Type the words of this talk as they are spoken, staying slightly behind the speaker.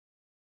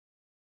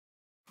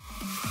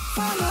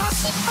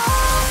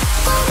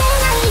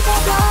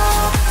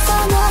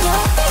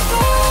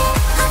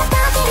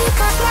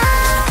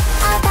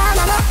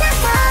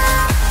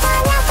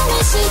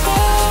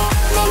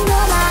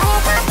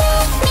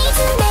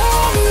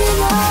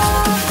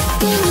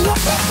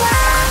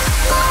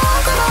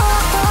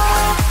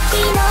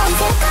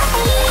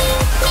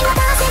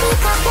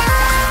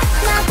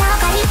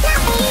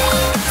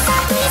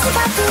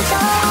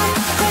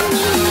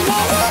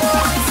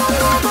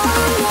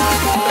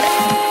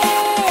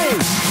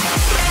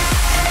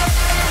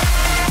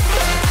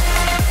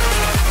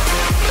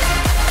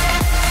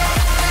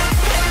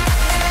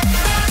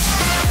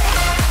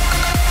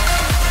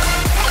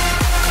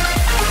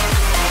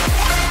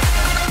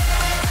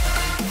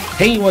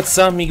Hey, what's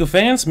up,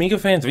 MikuFans?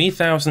 MikuFan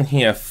 3000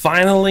 here.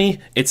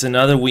 Finally, it's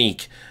another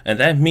week, and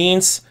that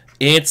means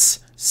it's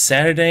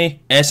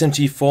Saturday.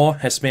 SMG4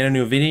 has made a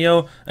new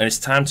video, and it's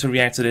time to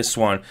react to this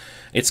one.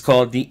 It's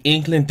called the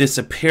Inkling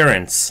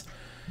Disappearance,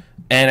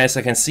 and as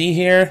I can see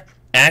here,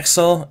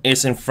 Axel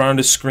is in front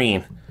of the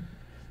screen.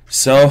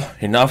 So,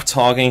 enough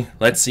talking.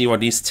 Let's see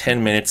what these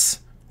 10 minutes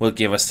will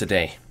give us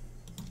today.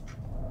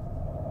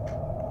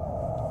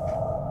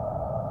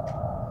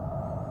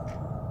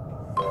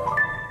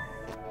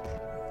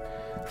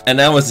 And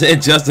that was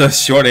it, just a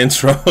short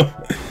intro.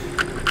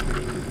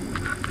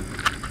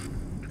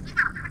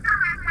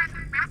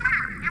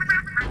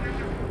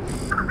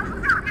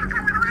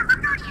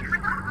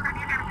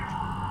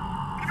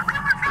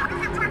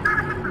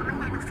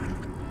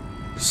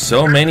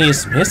 So many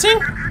is missing?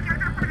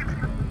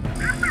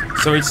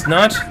 So it's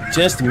not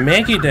just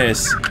Maggie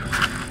this.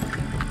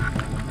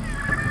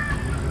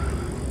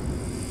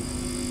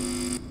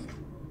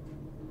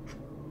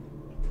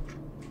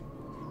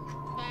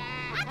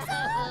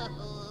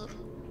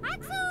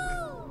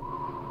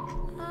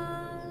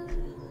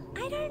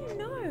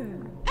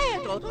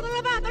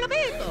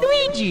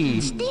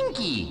 Luigi,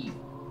 Stinky.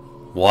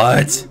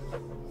 What?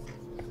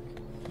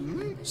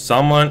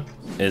 Someone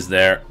is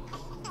there.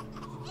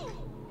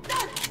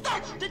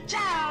 That's the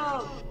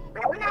child.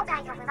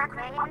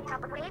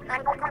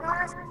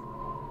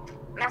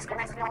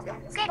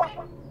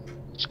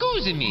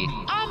 Excuse me,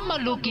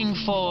 I'm looking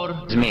for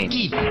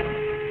Mickey.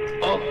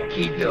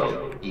 Okie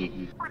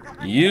dokie.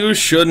 You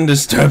shouldn't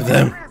disturb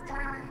them.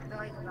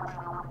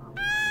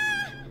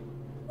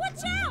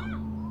 Watch out!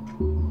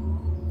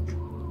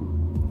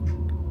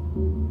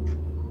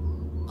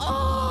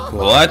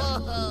 What?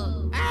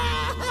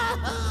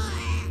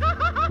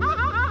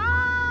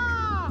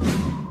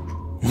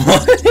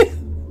 What?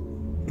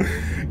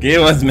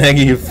 Give us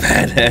Maggie, you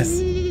fat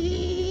ass.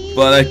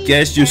 But I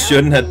guess you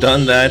shouldn't have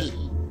done that.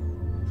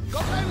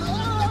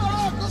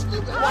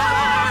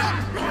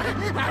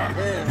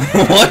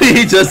 What did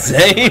he just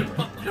say?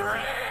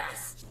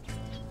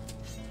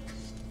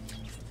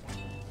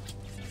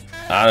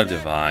 Out of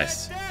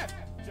device.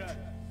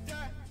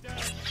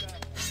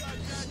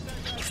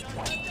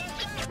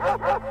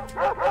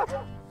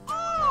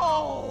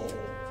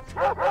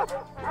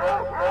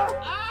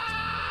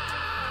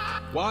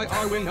 Why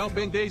are we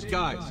helping these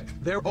guys?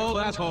 They're all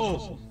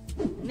assholes.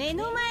 目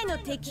の前の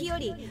敵よ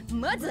り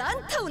まずあ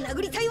んたを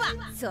殴りたいわ。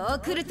そう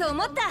来ると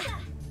思っ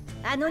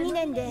た。あの2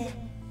年で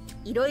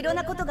いろいろ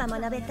なことが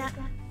学べた。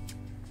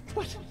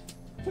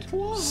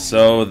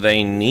So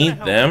they need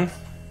them.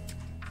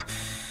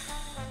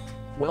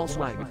 Well,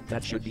 Swag,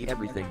 that should be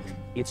everything.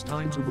 It's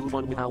time to move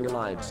on with our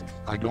lives.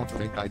 I don't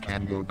think I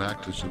can go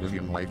back to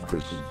civilian life,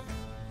 Chris.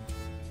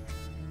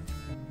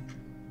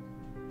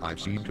 I've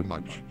seen too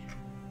much.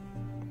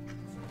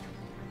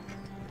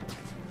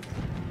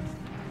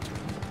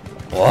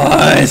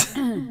 What?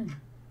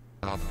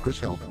 Chris,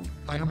 help.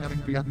 I am having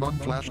Vietnam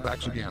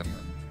flashbacks again.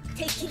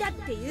 敵だっ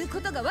ていうこ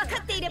とが分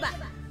かっていれば。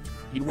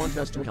You want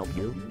us to help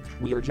you?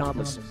 We are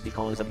jobless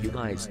because of you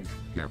guys.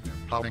 Yeah.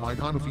 How am I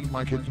gonna feed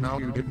my kids now,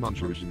 you big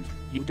munchers?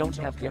 You don't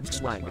have kids,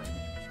 Swag.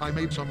 I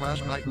made some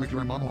last night with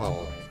your mom.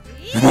 What?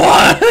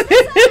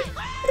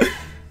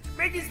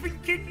 Maggie's been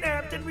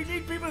kidnapped and we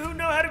need people who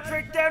know how to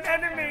track down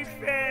anime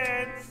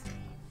fans.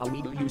 What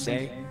do you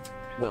say?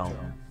 Well,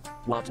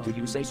 what do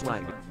you say,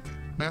 Swag?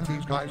 Man,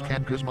 these guys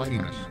can't kiss my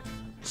penis.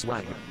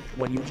 Swag,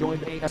 when you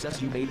joined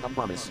ASS you made a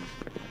promise.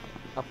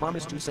 A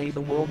promise to save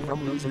the world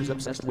from losers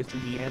obsessed with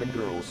 2D anime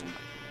girls.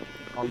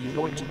 Are you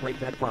going to break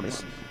that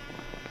promise?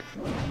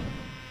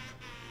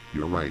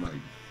 You're right.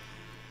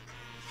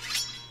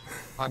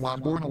 I was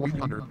born a wheat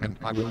hunter, and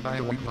I will die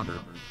a wheat hunter.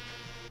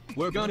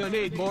 We're gonna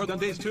need more than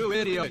these two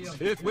idiots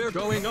if we're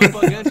going up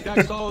against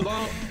Axel.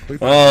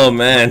 Oh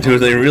man, do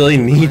they really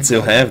need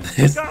to have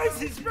this? Guys,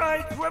 he's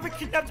right. Whoever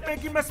kidnapped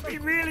Maggie must be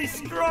really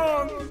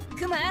strong.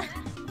 Come on.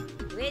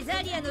 ウェ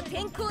ザリアの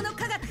天候の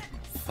科学。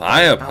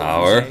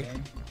 Firepower?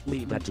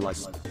 Leave that to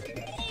us.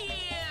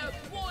 Yeah,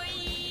 boy.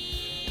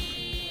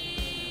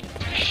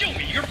 Show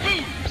me your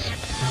boobs.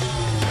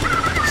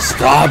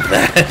 Stop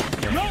that!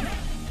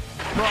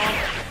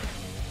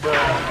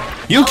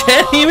 You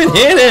can't even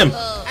hit him!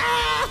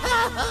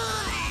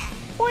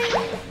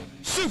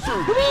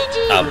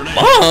 A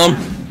bomb?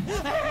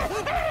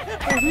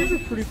 Oh, these are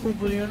pretty cool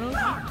bananas.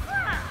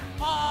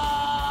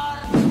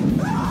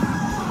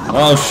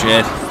 Oh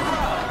shit.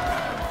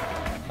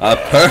 A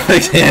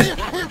perfect hit.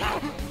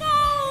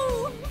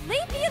 No!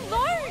 Leave me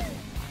alone!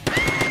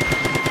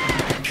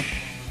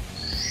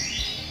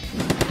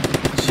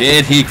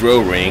 Shit, he grow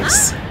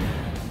rings.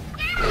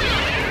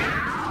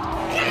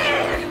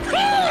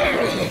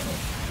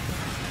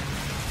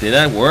 Did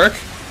that work?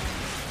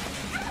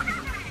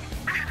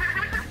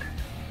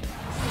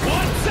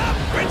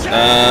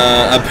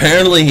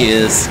 Apparently he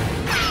is.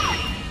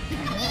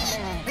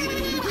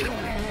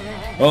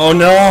 Oh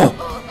no!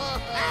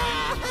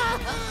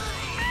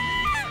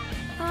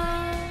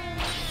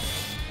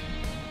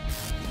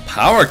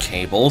 Power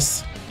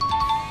cables?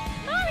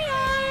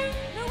 Mario!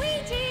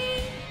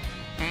 Luigi!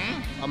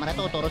 Ho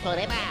maratotto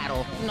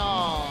reparo.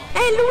 No.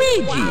 Hey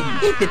Luigi,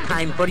 is it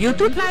time for you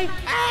to fly?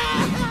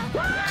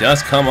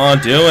 Just come on,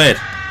 do it!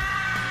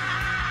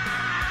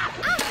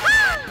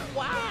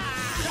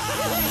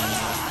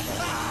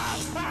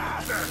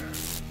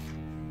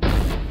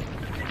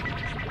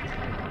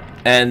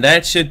 And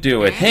that should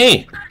do it.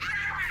 Hey!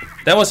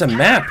 That was a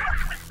map!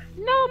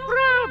 No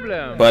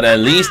problem. But at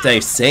least I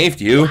saved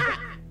you.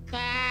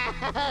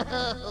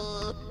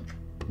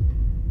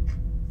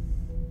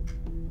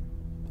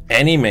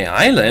 Anime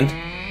Island?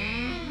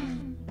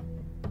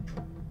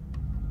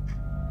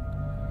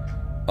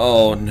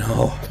 Oh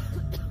no.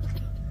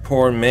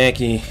 Poor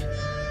Maggie.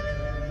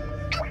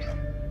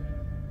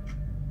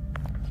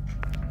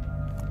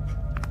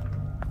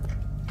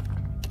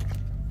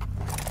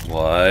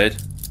 What?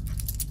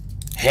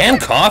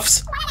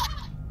 Handcuffs?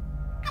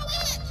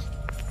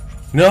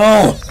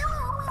 No!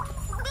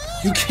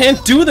 You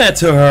can't do that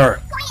to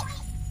her!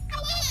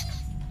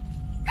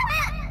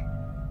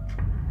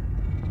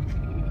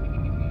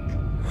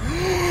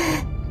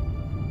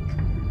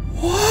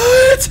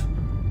 What?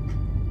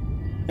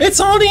 It's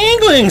all the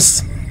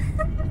Inklings!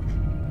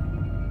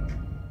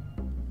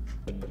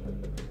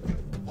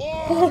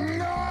 Oh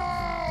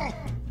no!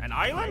 An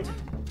island?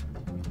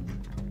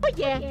 Oh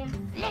yeah.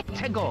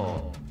 Let's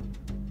go.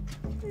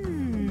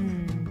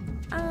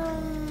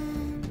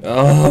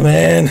 Oh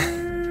man.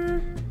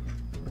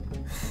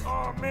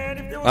 Oh man,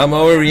 if there was I'm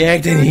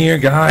overreacting here,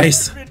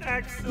 guys. been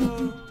Axel. そ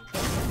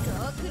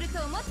う来る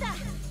と思った。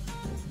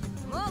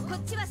もうこ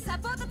っちはサ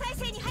ポート体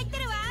制に入って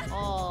るわ。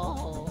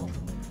 Oh.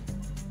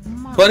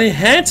 But it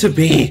had to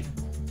be!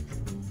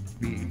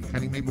 The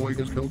anime boy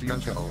is guilty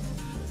as hell.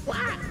 What?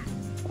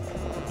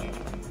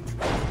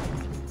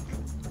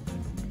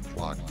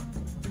 What?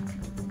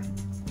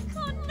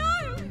 Oh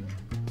no!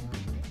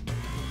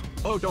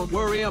 Oh, don't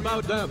worry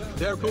about them.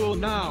 They're cool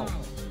now.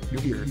 You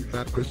hear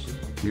that, Chris?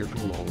 We're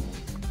cool.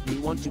 We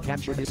want to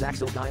capture this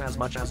Axel guy as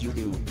much as you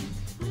do.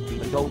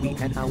 Even though we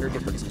had our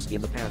differences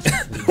in the past,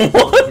 we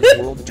want this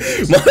world to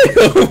be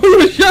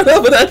Mario, shut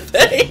up with that I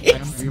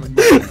am face! feeling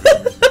good.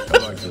 I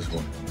like this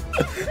one.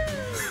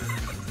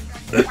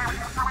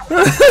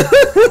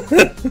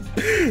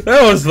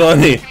 That was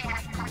funny.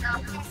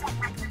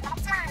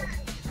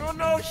 Oh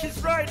no,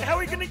 she's right. How are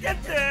we gonna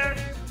get there?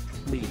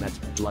 leave that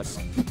to us.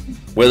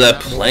 With a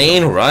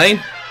plane, right?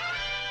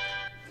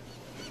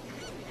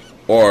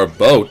 Or a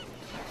boat.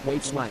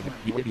 Wait, swag,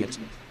 you idiot.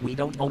 We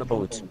don't own a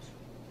boat.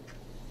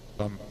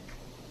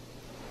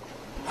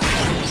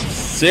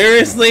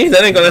 Seriously?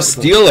 That ain't gonna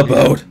steal a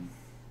boat.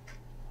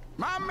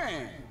 My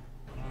man.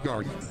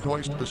 Guard,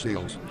 hoist the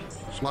sails.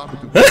 Slap it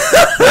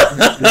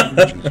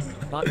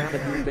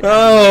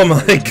Oh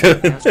my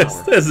goodness,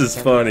 this is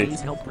funny.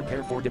 Please help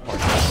prepare for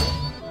departure.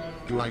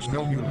 Do I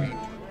smell you, Lee?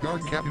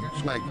 Guard Captain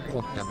Slag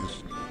won't have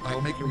this.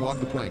 I'll make you walk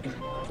the plank.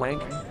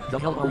 Plank? The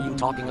hell are you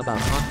talking about?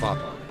 Hot pop.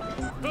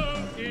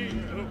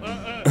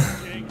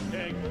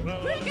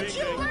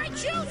 Pikachu, I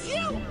choose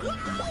you!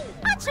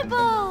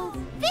 Archibald!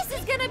 This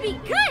is gonna be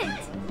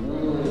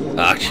good!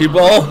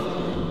 Archibald?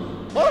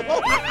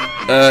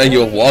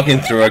 You're walking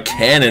through a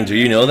cannon, do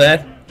you know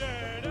that?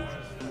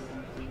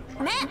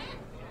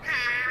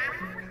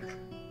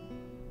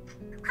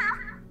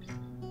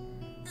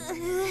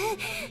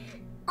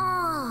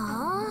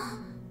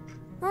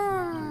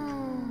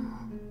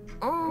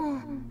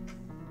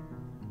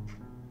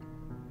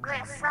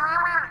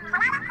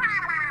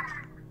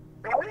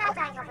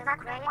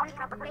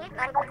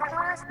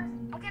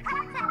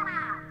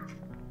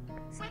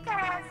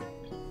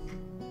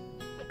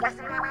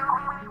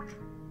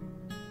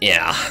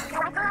 Yeah.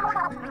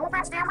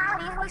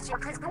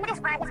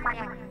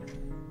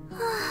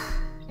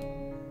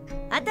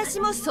 私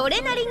もそ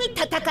れなりに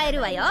戦え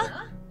るわよ。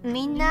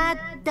みんな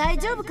大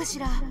丈夫かし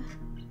ら。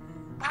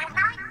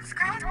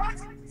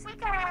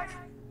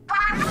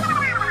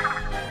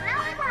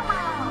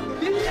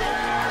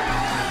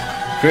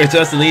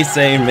Kratos at least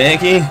saying,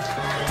 Maggie,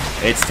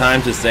 it's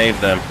time to save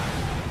them.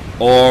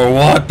 Or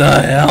what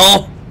the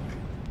hell?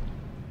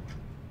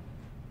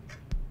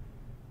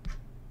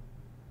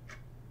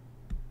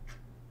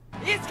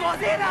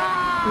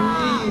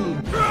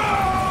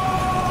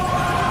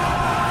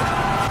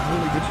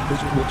 Holy,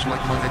 this looks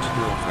like my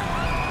ex-girlfriend.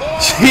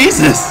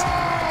 Jesus!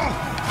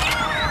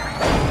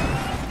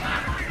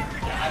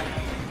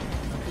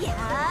 いや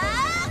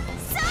ー、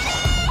それ！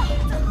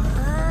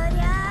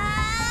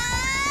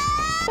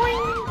そりゃ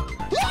ー。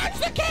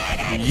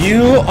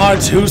You are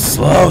too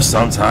slow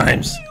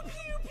sometimes.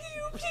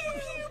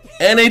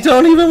 And they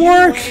don't even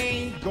work.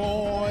 Ain't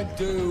gonna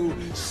do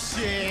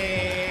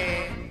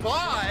shit.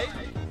 Bye.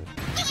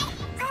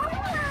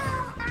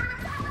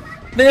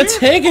 They're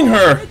taking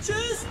her.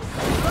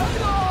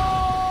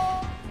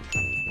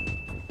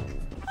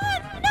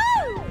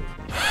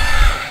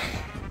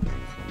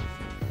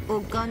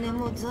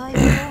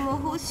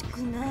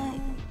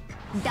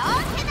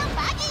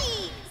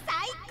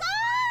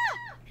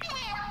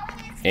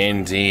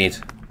 Indeed.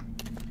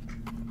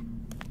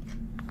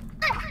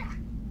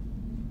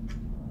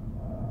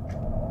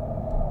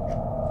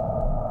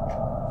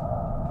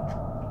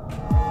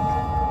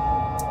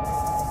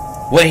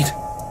 Wait.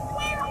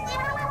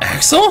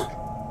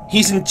 Axel?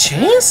 He's in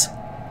chains?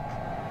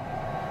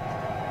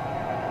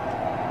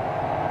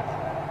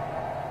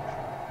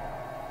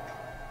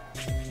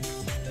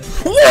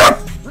 What?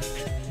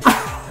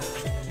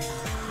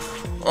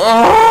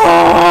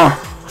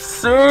 Oh,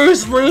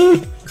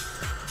 seriously?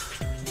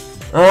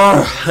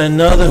 Oh,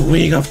 another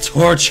week of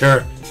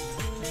torture.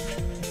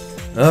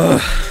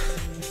 Ugh.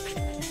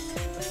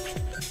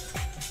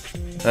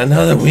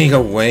 Another week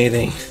of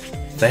waiting.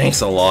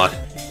 Thanks a lot.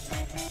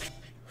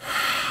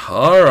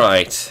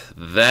 Alright,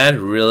 that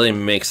really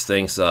mixed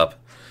things up.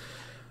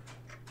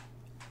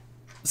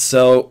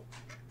 So,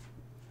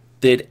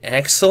 did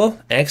Axel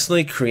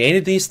actually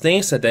create these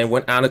things that then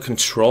went out of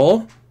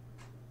control?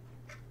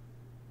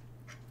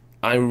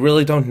 I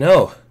really don't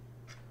know.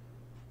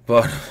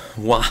 But,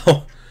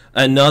 wow,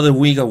 another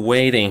week of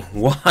waiting.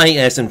 Why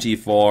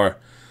SMG4?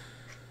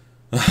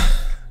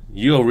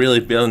 You're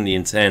really building the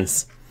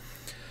intense.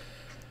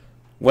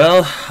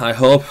 Well, I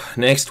hope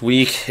next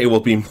week it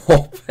will be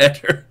more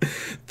better.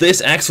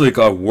 This actually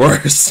got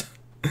worse.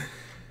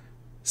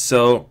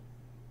 So,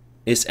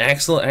 is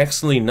Axel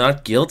actually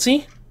not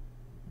guilty?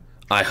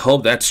 I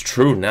hope that's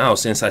true now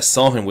since I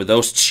saw him with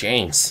those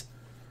chains.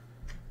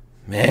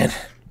 Man,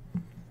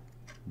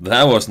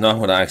 that was not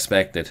what I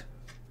expected.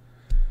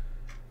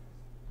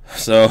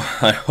 So,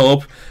 I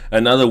hope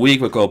another week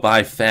will go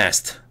by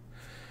fast.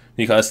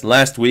 Because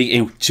last week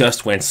it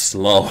just went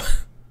slow.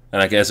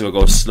 And I guess it will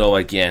go slow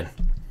again.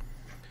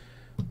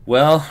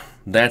 Well,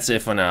 that's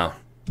it for now.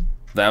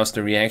 That was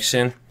the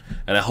reaction,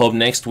 and I hope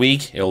next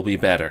week it will be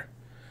better.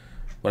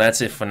 Well,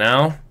 that's it for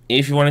now.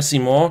 If you want to see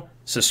more,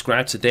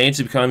 subscribe today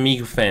to become a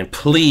MikuFan.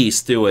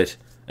 Please do it.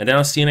 And then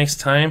I'll see you next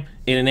time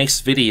in the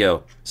next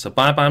video. So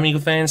bye bye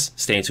MikuFans,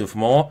 stay tuned for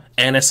more,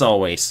 and as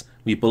always,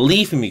 we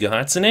believe in Miku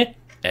Hatsune,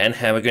 and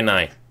have a good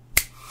night.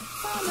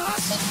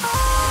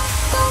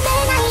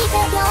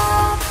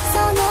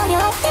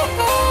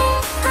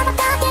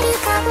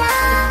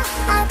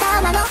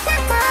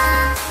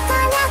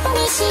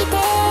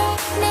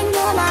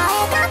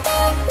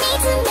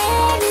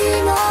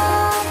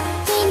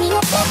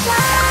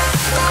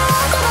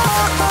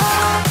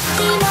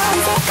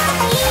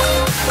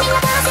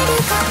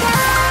 Come on.